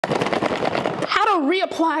to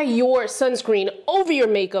reapply your sunscreen over your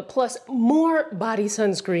makeup, plus more body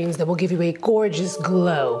sunscreens that will give you a gorgeous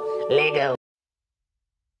glow. Lego.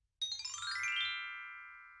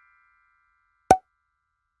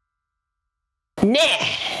 Nah.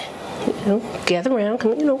 Gather around.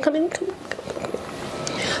 Come in.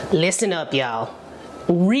 Listen up, y'all.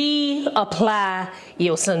 Reapply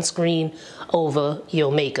your sunscreen over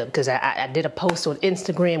your makeup, because I did a post on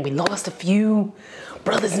Instagram. We lost a few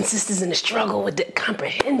brothers and sisters in the struggle with the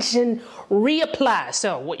comprehension. Reapply.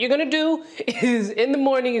 So what you're gonna do is in the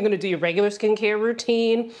morning, you're gonna do your regular skincare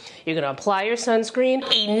routine. You're gonna apply your sunscreen.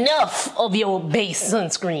 Enough of your base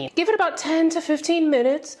sunscreen. Give it about 10 to 15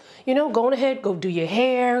 minutes. Go on ahead, go do your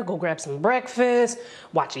hair, go grab some breakfast,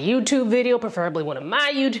 watch a YouTube video, preferably one of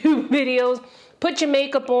my YouTube videos. Put your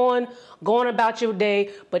makeup on, go on about your day,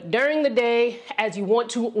 but during the day, as you want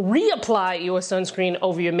to reapply your sunscreen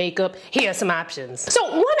over your makeup, here are some options. So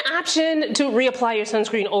one option to reapply your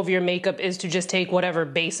sunscreen over your makeup is to just take whatever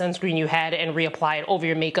base sunscreen you had and reapply it over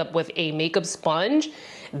your makeup with a makeup sponge.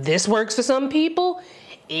 This works for some people.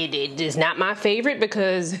 It is not my favorite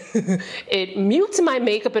because it mutes my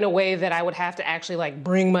makeup in a way that I would have to actually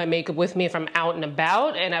bring my makeup with me if I'm out and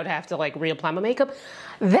about, and I would have to reapply my makeup.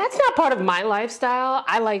 That's not part of my lifestyle.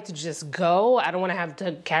 I like to just go. I don't want to have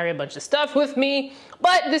to carry a bunch of stuff with me,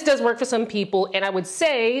 but this does work for some people. And I would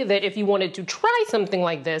say that if you wanted to try something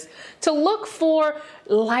like this, to look for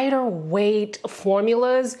lighter weight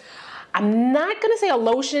formulas. I'm not gonna say a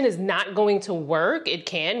lotion is not going to work. It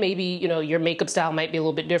can. Maybe, your makeup style might be a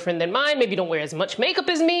little bit different than mine. Maybe you don't wear as much makeup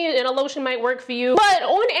as me and a lotion might work for you. But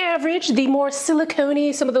on average, the more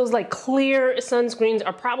silicone-y, some of those clear sunscreens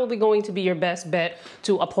are probably going to be your best bet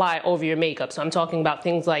to apply over your makeup. So I'm talking about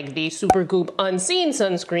things like the Supergoop Unseen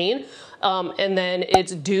sunscreen. And then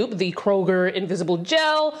it's Dupe, the Kroger Invisible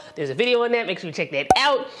Gel. There's a video on that, make sure you check that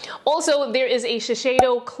out. Also, there is a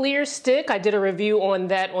Shiseido Clear Stick. I did a review on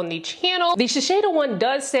that on the channel. The Shiseido one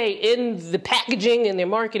does say in the packaging and their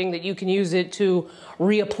marketing that you can use it to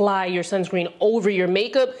reapply your sunscreen over your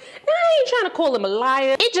makeup. Now, I ain't trying to call him a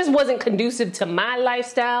liar. It just wasn't conducive to my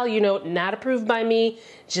lifestyle, not approved by me,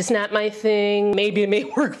 just not my thing. Maybe it may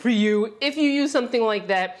work for you if you use something like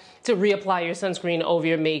that to reapply your sunscreen over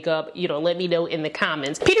your makeup. Let me know in the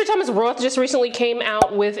comments. Peter Thomas Roth just recently came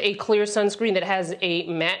out with a clear sunscreen that has a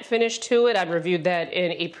matte finish to it. I reviewed that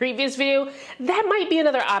in a previous video. That might be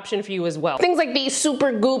another option for you as well. Things like the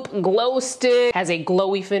Supergoop Glow Stick has a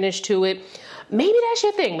glowy finish to it. Maybe that's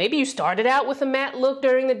your thing. Maybe you started out with a matte look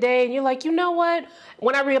during the day and you're like, you know what?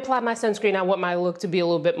 When I reapply my sunscreen, I want my look to be a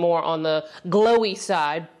little bit more on the glowy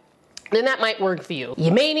side. Then that might work for you.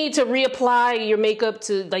 You may need to reapply your makeup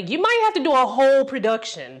to, you might have to do a whole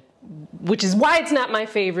production, which is why it's not my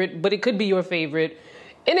favorite, but it could be your favorite.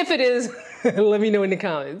 And if it is, let me know in the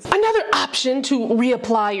comments. Another option to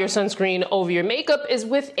reapply your sunscreen over your makeup is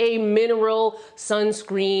with a mineral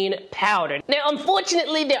sunscreen powder. Now,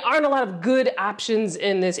 unfortunately, there aren't a lot of good options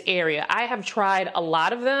in this area. I have tried a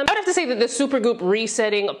lot of them. I would have to say that the Supergoop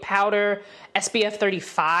Resetting Powder SPF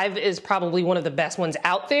 35 is probably one of the best ones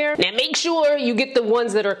out there. Now, make sure you get the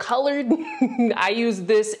ones that are colored. I use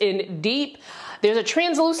this in Deep. There's a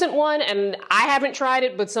translucent one, and I haven't tried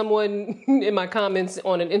it, but someone in my comments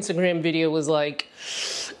on an Instagram video was like,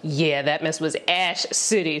 yeah, that mess was Ash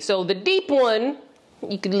City. So the Deep one,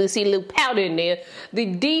 you can see a little powder in there. The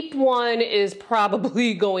Deep one is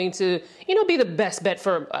probably going to, be the best bet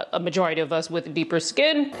for a majority of us with deeper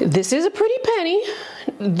skin. This is a pretty penny.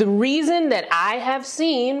 The reason that I have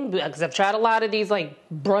seen, because I've tried a lot of these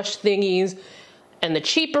brush thingies, and the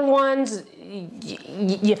cheaper ones,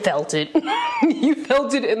 you felt it. You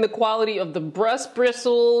felt it in the quality of the brush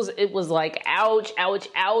bristles. It was like, ouch, ouch,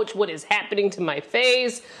 ouch, what is happening to my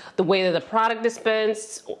face? The way that the product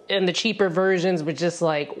dispensed and the cheaper versions were just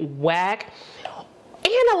whack.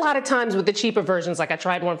 And a lot of times with the cheaper versions, I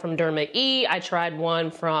tried one from Derma E, I tried one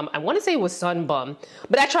from, I want to say it was Sunbum,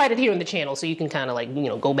 but I tried it here on the channel, so you can kind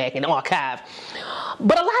of go back and archive.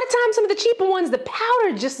 But a lot of times, some of the cheaper ones, the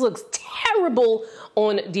powder just looks terrible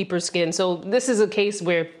on deeper skin. So this is a case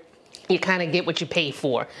where you kind of get what you pay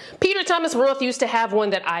for. Peter Thomas Roth used to have one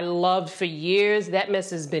that I loved for years. That mess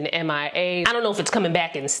has been MIA. I don't know if it's coming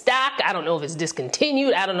back in stock. I don't know if it's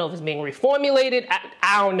discontinued. I don't know if it's being reformulated.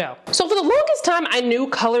 I don't know. So for the longest time, I knew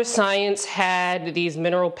Colorescience had these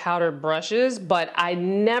mineral powder brushes, but I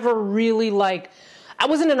never really I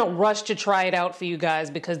wasn't in a rush to try it out for you guys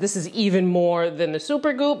because this is even more than the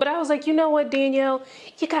Supergoop, but I was like, you know what, Danielle?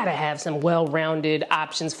 You gotta have some well-rounded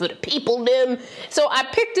options for the people, them. So I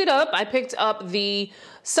picked it up. I picked up the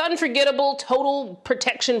Sunforgettable Total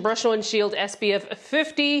Protection Brush On Shield SPF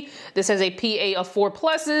 50. This has a PA of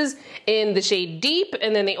 4+ in the shade Deep,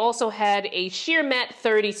 and then they also had a Sheer Matte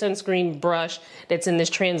 30 sunscreen brush that's in this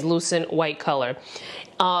translucent white color.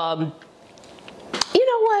 You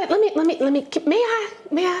know what? May I?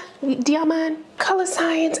 Do y'all mind?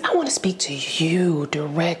 Colorescience, I want to speak to you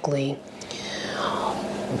directly.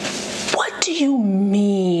 What do you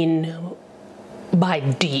mean by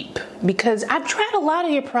deep? Because I've tried a lot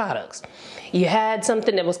of your products. You had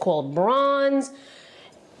something that was called bronze,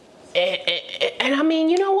 and I mean,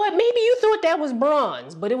 you know what? Maybe you thought that was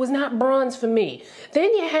bronze, but it was not bronze for me.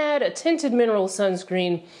 Then you had a tinted mineral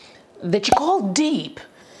sunscreen that you called deep,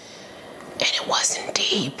 and it wasn't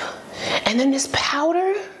deep. And then this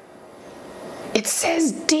powder, it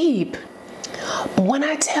says deep. When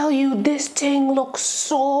I tell you this thing looks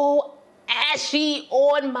so ashy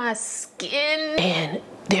on my skin, and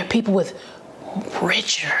there are people with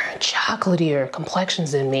richer, chocolatier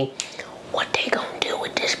complexions than me, what they gonna do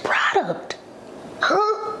with this product?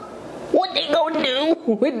 Huh? What they gonna do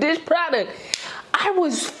with this product? I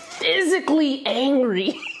was physically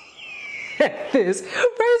angry at this.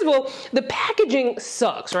 First of all, the packaging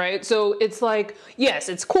sucks, right? So it's like, yes,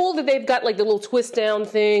 it's cool that they've got like the little twist down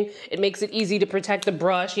thing. It makes it easy to protect the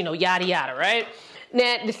brush, you know, yada yada, right?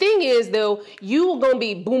 Now, the thing is, though, you are going to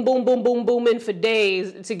be boom, boom, boom, boom, booming for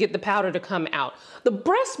days to get the powder to come out. The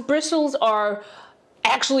breast bristles are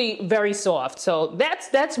actually very soft, so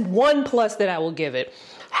that's one plus that I will give it.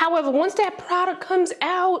 However, once that product comes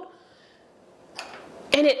out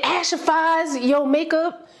and it ashifies your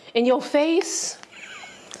makeup and your face,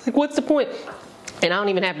 like, what's the point? And I don't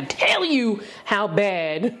even have to tell you how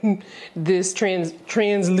bad this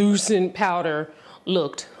translucent powder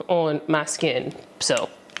looked on my skin. So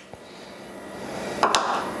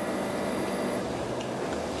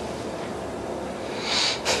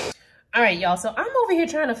all right, y'all, so I'm over here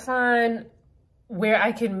trying to find where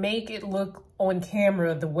I can make it look on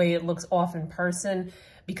camera the way it looks off in person,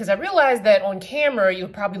 because I realized that on camera you're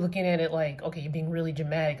probably looking at it like, okay, you're being really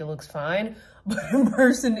dramatic, it looks fine, but in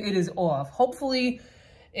person it is off. Hopefully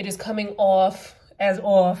it is coming off as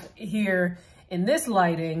off here in this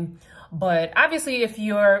lighting. But obviously, if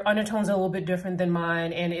your undertones are a little bit different than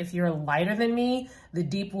mine, and if you're lighter than me, the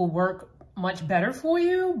deep will work much better for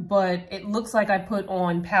you. But it looks like I put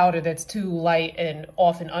on powder that's too light and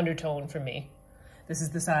off an undertone for me. This is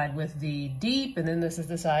the side with the deep, and then this is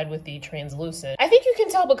the side with the translucent. I think you can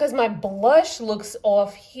tell because my blush looks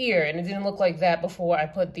off here, and it didn't look like that before I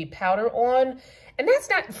put the powder on. And that's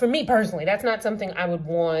not, for me personally, that's not something I would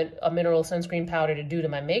want a mineral sunscreen powder to do to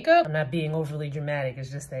my makeup. I'm not being overly dramatic.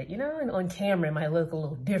 It's just that, you know, on camera it might look a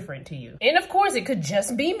little different to you. And of course, it could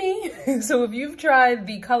just be me. So if you've tried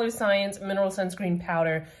the Colorescience mineral sunscreen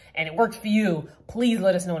powder and it worked for you, please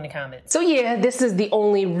let us know in the comments. So yeah, this is the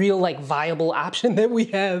only real like viable option that we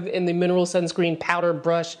have in the mineral sunscreen powder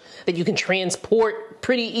brush that you can transport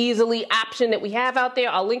pretty easily option that we have out there.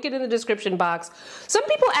 I'll link it in the description box. Some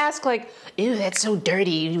people ask like, ew, that's so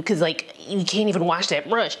dirty because like you can't even wash that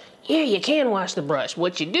brush. Yeah, you can wash the brush.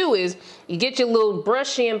 What you do is you get your little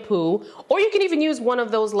brush shampoo, or you can even use one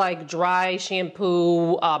of those like dry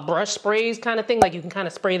shampoo brush sprays kind of thing. Like you can kind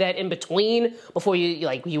of spray that in between before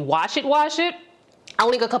you wash it. I'll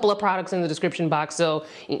link a couple of products in the description box so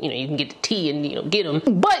you know you can get the tea and you know get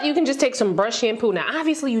them. But you can just take some brush shampoo. Now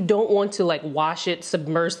obviously you don't want to like wash it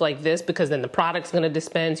submersed like this because then the product's gonna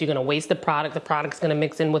dispense, you're gonna waste the product's gonna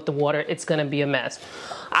mix in with the water, it's gonna be a mess.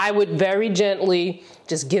 I would very gently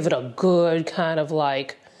just give it a good kind of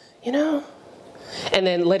like, you know, and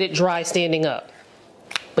then let it dry standing up.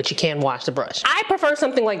 But you can wash the brush. I prefer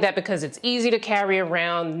something like that because it's easy to carry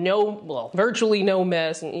around, virtually no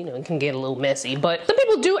mess, and you know, it can get a little messy. But some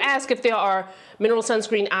people do ask if there are mineral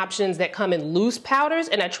sunscreen options that come in loose powders,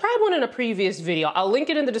 and I tried one in a previous video. I'll link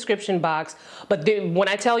it in the description box, but when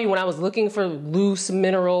I tell you when I was looking for loose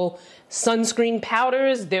mineral sunscreen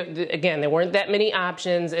powders, again, there weren't that many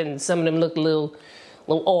options, and some of them looked a little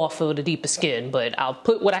off of the deeper skin, but I'll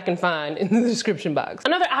put what I can find in the description box.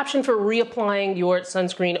 Another option for reapplying your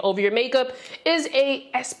sunscreen over your makeup is a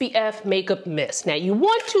SPF makeup mist. Now you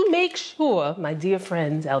want to make sure, my dear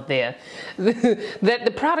friends out there, that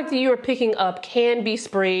the product that you are picking up can be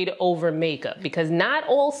sprayed over makeup, because not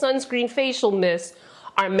all sunscreen facial mists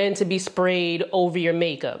are meant to be sprayed over your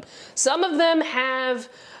makeup. Some of them have,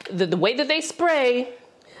 the way that they spray,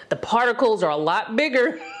 the particles are a lot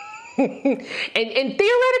bigger and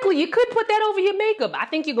theoretically, you could put that over your makeup. I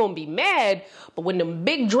think you're gonna be mad, but when the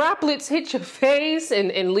big droplets hit your face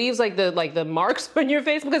and leaves like the marks on your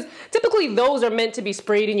face, because typically those are meant to be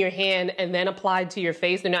sprayed in your hand and then applied to your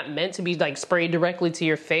face. They're not meant to be like sprayed directly to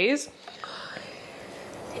your face.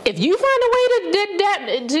 If you find a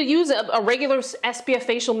way to use a regular SPF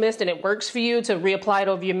facial mist and it works for you to reapply it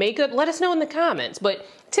over your makeup, let us know in the comments. But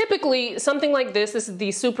typically, something like this is the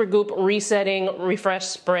Supergoop Resetting Refresh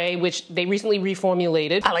Spray, which they recently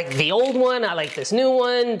reformulated. I like the old one, I like this new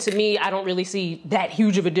one. To me, I don't really see that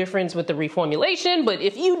huge of a difference with the reformulation, but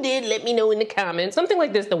if you did, let me know in the comments. Something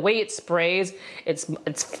like this, the way it sprays,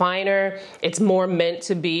 it's finer, it's more meant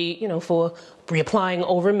to be, you know, for reapplying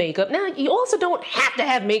over makeup. Now, you also don't have to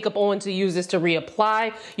have makeup on to use this to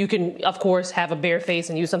reapply. You can, of course, have a bare face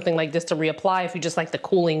and use something like this to reapply if you just like the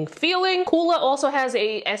cooling feeling. Cooler also has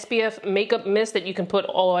a SPF makeup mist that you can put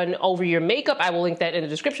on over your makeup. I will link that in the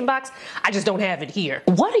description box. I just don't have it here.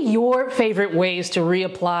 What are your favorite ways to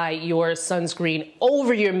reapply your sunscreen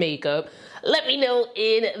over your makeup? Let me know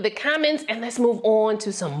in the comments, and let's move on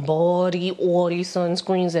to some body oily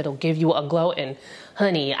sunscreens that'll give you a glow. And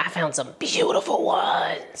honey, I found some beautiful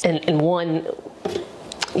ones. And one,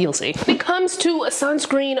 you'll see. When it comes to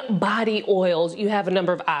sunscreen body oils, you have a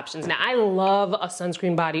number of options. Now, I love a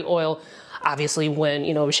sunscreen body oil, obviously when,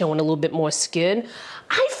 you know, we're showing a little bit more skin.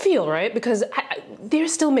 I feel, right, because there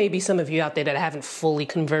still may be some of you out there that haven't fully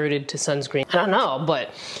converted to sunscreen. I don't know, but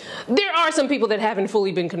there are some people that haven't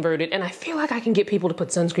fully been converted, and I feel like I can get people to put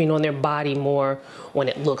sunscreen on their body more when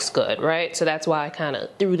it looks good, right? So that's why I kind of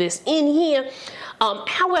threw this in here.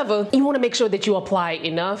 However, you want to make sure that you apply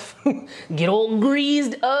enough, get all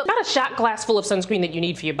greased up. Got a shot glass full of sunscreen that you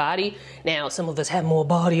need for your body. Now, some of us have more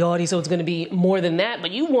body oily, so it's going to be more than that,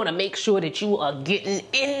 but you want to make sure that you are getting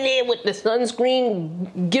in there with the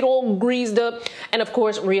sunscreen, get all greased up, and of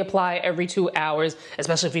course, reapply every 2 hours,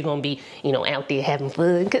 especially if you're going to be, you know, out there having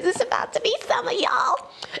fun, because it's about to be summer,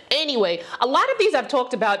 y'all. Anyway, a lot of these I've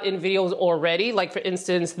talked about in videos already, like for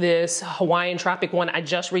instance, this Hawaiian Tropic one I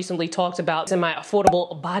just recently talked about in my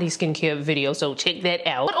affordable body skincare video, so check that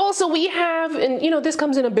out. But also we have, and you know, this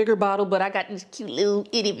comes in a bigger bottle, but I got this cute little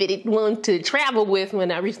itty bitty one to travel with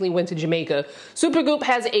when I recently went to Jamaica. Supergoop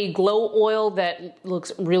has a glow oil that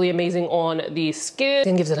looks really amazing on the skin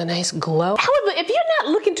and gives it a nice glow. However, if you're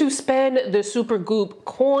not looking to spend the Supergoop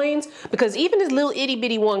coins, because even this little itty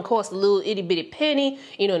bitty one costs a little itty bitty penny,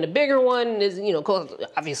 you know, and the bigger one is, you know, costs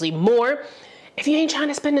obviously more. If you ain't trying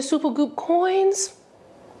to spend the Supergoop coins,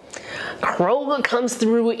 Kroger comes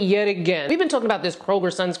through yet again. We've been talking about this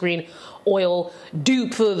Kroger sunscreen oil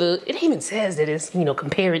dupe for the, it even says that it's, you know,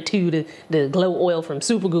 compare it to the glow oil from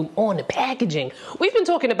Supergoop on the packaging. We've been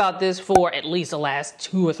talking about this for at least the last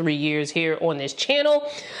 2 or 3 years here on this channel.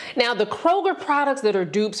 Now, the Kroger products that are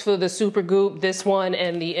dupes for the Supergoop, this one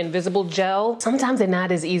and the Invisible Gel, sometimes they're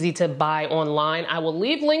not as easy to buy online. I will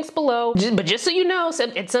leave links below, but just so you know,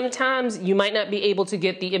 sometimes you might not be able to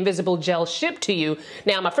get the Invisible Gel shipped to you.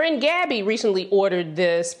 Now, my friend Gabby recently ordered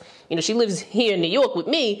this. You know, she lives here in New York with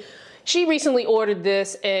me. She recently ordered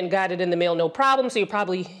this and got it in the mail, no problem, so you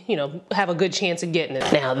probably, you know, have a good chance of getting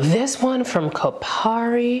it. Now, this one from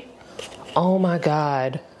Kopari, oh my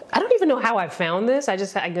God. I don't even know how I found this. I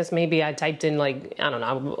guess maybe I typed in, like, I don't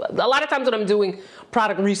know. A lot of times when I'm doing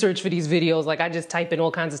product research for these videos, like I just type in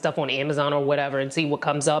all kinds of stuff on Amazon or whatever and see what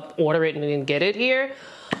comes up, order it, and then get it here.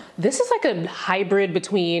 This is like a hybrid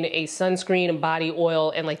between a sunscreen and body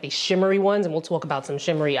oil and like the shimmery ones, and we'll talk about some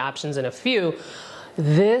shimmery options in a few.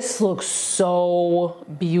 This looks so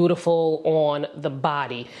beautiful on the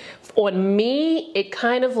body. On me, it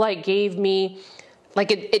kind of like gave me, like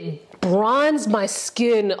it bronzed my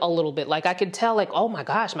skin a little bit. Like I could tell, like, oh my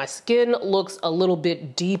gosh, my skin looks a little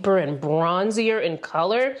bit deeper and bronzier in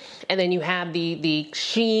color. And then you have the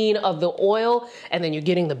sheen of the oil, and then you're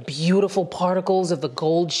getting the beautiful particles of the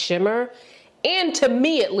gold shimmer. And to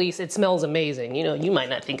me, at least, it smells amazing. You know, you might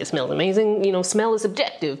not think it smells amazing. You know, smell is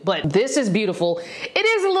subjective, but this is beautiful. It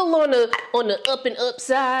is a little on the up and up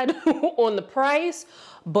side on the price,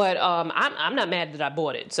 but I'm not mad that I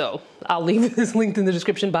bought it. So I'll leave this linked in the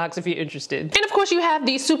description box if you're interested. And of course, you have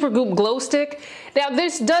the Supergoop Glow Stick. Now,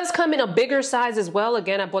 this does come in a bigger size as well.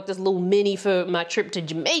 Again, I bought this little mini for my trip to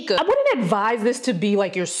Jamaica. I wouldn't advise this to be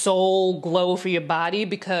like your sole glow for your body,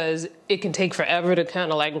 because it can take forever to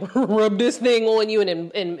kind of like rub this thing on you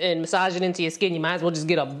and massage it into your skin. You might as well just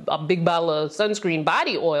get a big bottle of sunscreen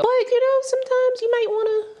body oil. But you know, sometimes you might want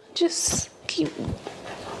to just keep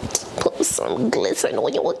putting some glycerin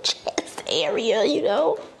on your chest area, you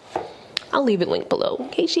know. I'll leave it linked below in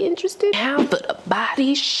case you're interested. Now for the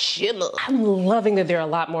body shimmer. I'm loving that there are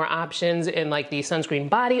a lot more options in like the sunscreen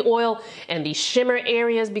body oil and the shimmer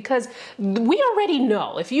areas, because we already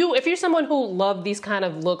know if you're someone who loved these kind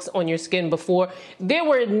of looks on your skin before, there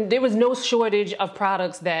was no shortage of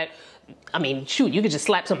products that, I mean, shoot, you could just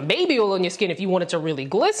slap some baby oil on your skin if you wanted to really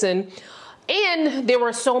glisten. And there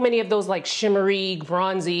were so many of those like shimmery,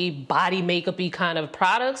 bronzy, body makeup-y kind of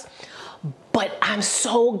products. But I'm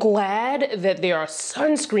so glad that there are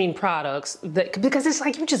sunscreen products because it's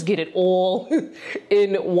like you just get it all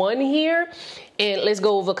in one here. And let's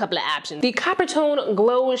go over a couple of options. The Coppertone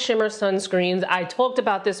Glow Shimmer Sunscreens. I talked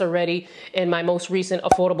about this already in my most recent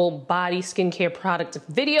affordable body skincare product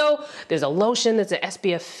video. There's a lotion that's an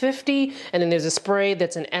SPF 50, and then there's a spray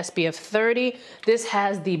that's an SPF 30. This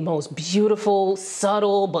has the most beautiful,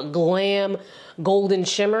 subtle, but glam golden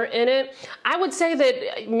shimmer in it. I would say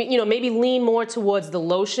that, you know, maybe lean more towards the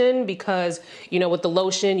lotion because, you know, with the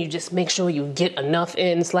lotion, you just make sure you get enough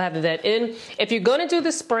in, slather that in. If you're gonna do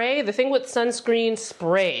the spray, the thing with sunscreen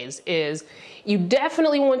sprays is you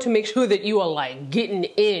definitely want to make sure that you are like getting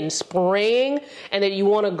in, spraying, and that you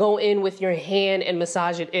want to go in with your hand and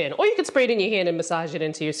massage it in. Or you can spray it in your hand and massage it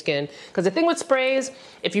into your skin. Because the thing with sprays,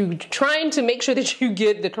 if you're trying to make sure that you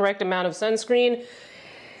get the correct amount of sunscreen,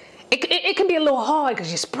 it can be a little hard because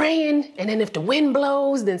you're spraying, and then if the wind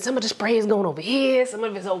blows, then some of the spray is going over here, some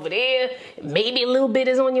of it's over there, maybe a little bit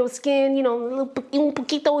is on your skin, you know, a little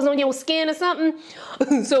poquito is on your skin or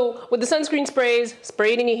something. So with the sunscreen sprays,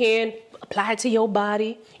 spray it in your hand, apply it to your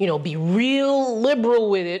body, you know, be real liberal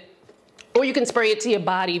with it. Or you can spray it to your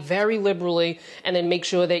body very liberally and then make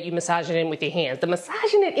sure that you massage it in with your hands. The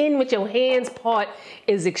massaging it in with your hands part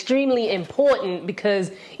is extremely important because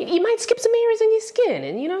you might skip some areas in your skin,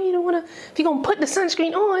 and you know, you don't want to, if you're going to put the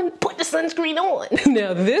sunscreen on, put the sunscreen on.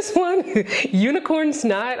 Now this one, Unicorn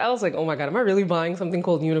Snot, I was like, oh my God, am I really buying something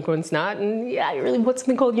called Unicorn Snot? And yeah, I really bought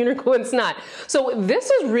something called Unicorn Snot. So this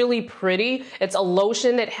is really pretty. It's a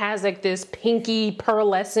lotion that has like this pinky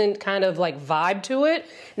pearlescent kind of like vibe to it.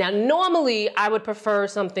 Now normally I would prefer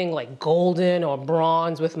something like golden or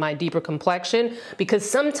bronze with my deeper complexion, because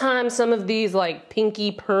sometimes some of these like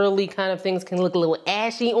pinky pearly kind of things can look a little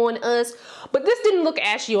ashy on us, but this didn't look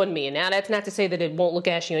ashy on me. Now that's not to say that it won't look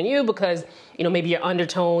ashy on you, because you know, maybe your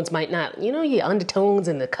undertones might not, you know, your undertones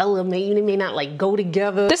and the color may not like go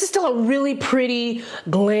together. This is still a really pretty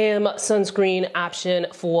glam sunscreen option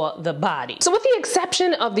for the body. So with the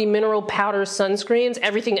exception of the mineral powder sunscreens,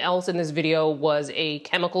 everything else in this video was a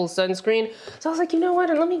chemical sunscreen. So I was like, you know what,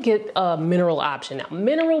 let me get a mineral option. Now,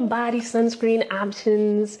 mineral body sunscreen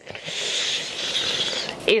options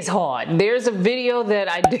is hard. There's a video that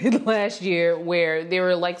I did last year where there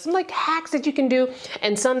were like some like hacks that you can do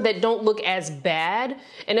and some that don't look as bad.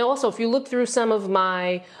 And also, if you look through some of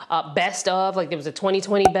my best of, like there was a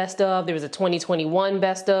 2020 best of, there was a 2021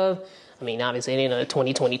 best of. I mean, obviously it ain't a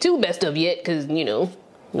 2022 best of yet, because, you know,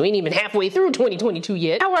 we ain't even halfway through 2022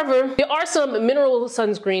 yet. However, there are some mineral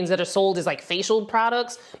sunscreens that are sold as like facial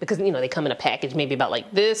products, because, you know, they come in a package maybe about like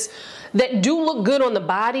this, that do look good on the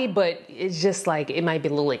body, but it's just like, it might be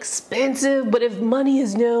a little expensive. But if money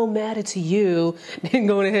is no matter to you, then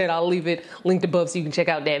go ahead, I'll leave it linked above so you can check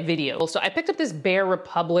out that video. So I picked up this Bare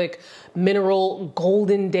Republic Mineral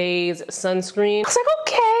Golden Days sunscreen. I was like,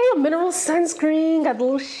 okay, a mineral sunscreen, got a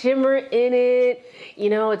little shimmer in it. You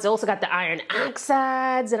know, it's also got the iron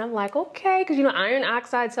oxides, and I'm like, okay, because you know, iron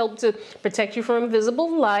oxides help to protect you from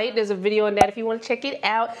invisible light. There's a video on that if you want to check it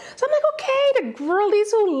out. So I'm like, okay, the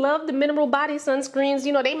girlies who love the mineral body sunscreens,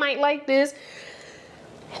 you know, they might like this.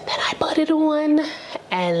 And then I put it on,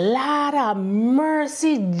 and Lord of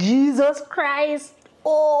mercy, Jesus Christ.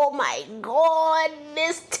 Oh my God,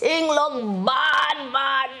 this thing look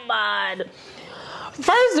bad.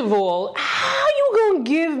 First of all, how you gonna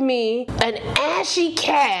give me an ashy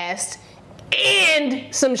cast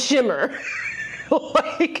and some shimmer?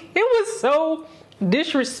 Like, it was so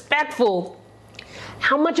disrespectful.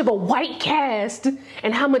 How much of a white cast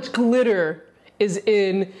and how much glitter is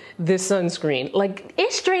in this sunscreen? Like,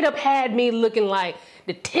 it straight up had me looking like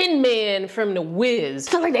the Tin Man from The Wiz.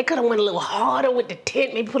 I feel like they could have went a little harder with the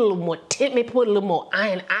tint, maybe put a little more tint, maybe put a little more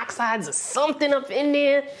iron oxides or something up in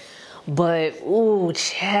there. But ooh,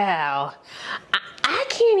 child, I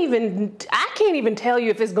can't even tell you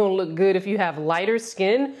if it's gonna look good if you have lighter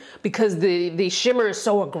skin, because the shimmer is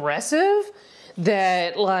so aggressive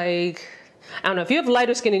that, like, I don't know, if you have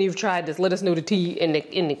lighter skin and you've tried this, let us know the tea in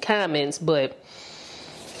the comments. But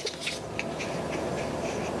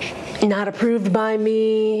not approved by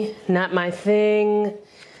me, not my thing.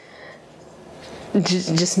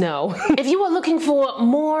 just know. If you are looking for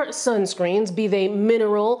more sunscreens, be they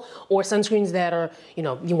mineral or sunscreens that are, you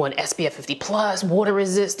know, you want SPF 50 plus, water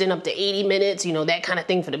resistant up to 80 minutes, you know, that kind of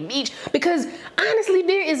thing for the beach. Because honestly,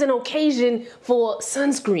 there is an occasion for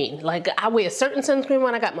sunscreen. Like, I wear a certain sunscreen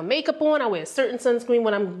when I got my makeup on. I wear a certain sunscreen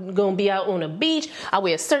when I'm gonna be out on a beach. I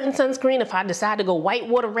wear a certain sunscreen if I decide to go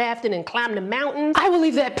whitewater rafting and climb the mountains. I will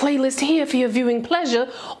leave that playlist here for your viewing pleasure.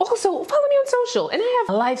 Also, follow me on social, and I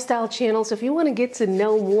have a lifestyle channel, so if you want to get to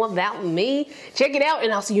know more about me, check it out,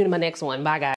 and I'll see you in my next one. Bye, guys.